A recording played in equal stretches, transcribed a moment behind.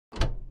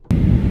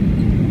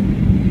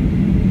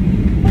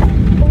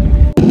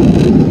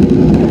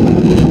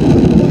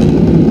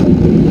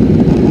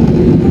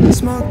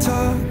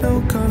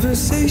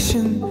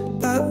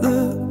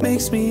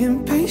makes me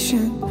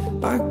impatient.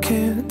 I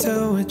can't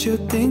tell what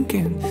you're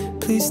thinking.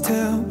 Please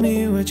tell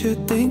me what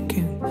you're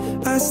thinking.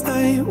 Last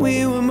night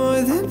we were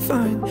more than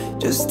fine.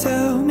 Just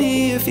tell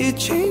me if you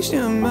changed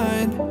your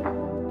mind.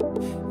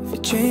 If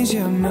you changed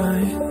your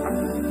mind.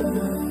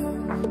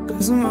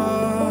 'Cause I'm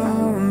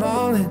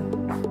all in.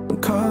 I'm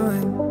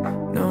calling,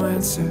 no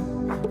answer.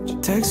 You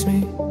text me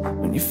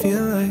when you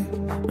feel like,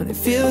 when it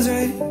feels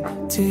right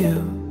to you.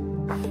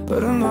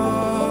 But I'm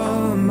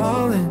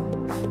all in.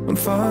 I'm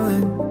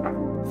falling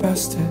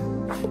faster.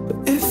 But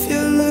if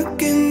you're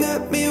looking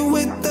at me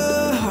with the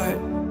heart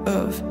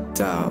of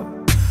doubt,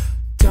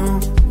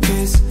 don't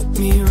kiss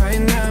me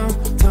right now.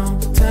 Don't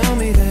tell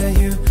me that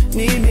you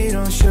need me.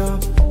 Don't show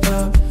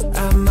up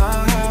at my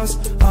house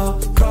all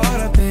caught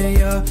up in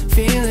your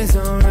feelings.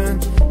 Don't run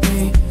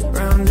me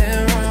round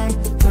and round.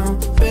 Don't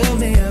build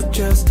me up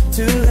just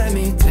to let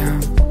me down.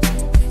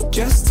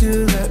 Just to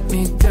let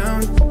me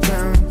down,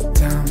 down,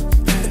 down.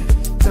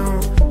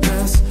 Don't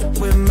mess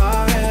with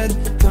my head.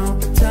 Don't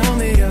tell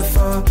me you're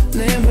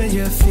falling with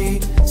your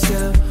feet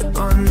still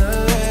on the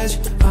ledge.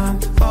 I'm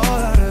all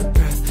out of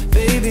breath.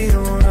 Baby,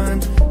 don't run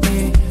me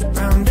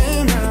round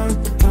and round.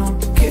 Don't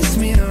kiss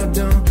me, no,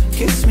 don't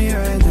kiss me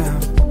right now.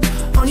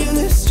 On your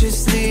lips,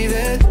 just leave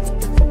it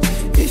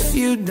if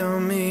you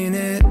don't mean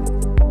it.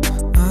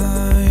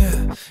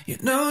 Yeah. You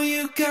know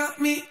you got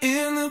me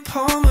in the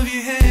palm of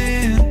your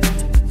hand,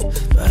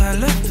 but I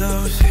love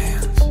those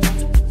hands.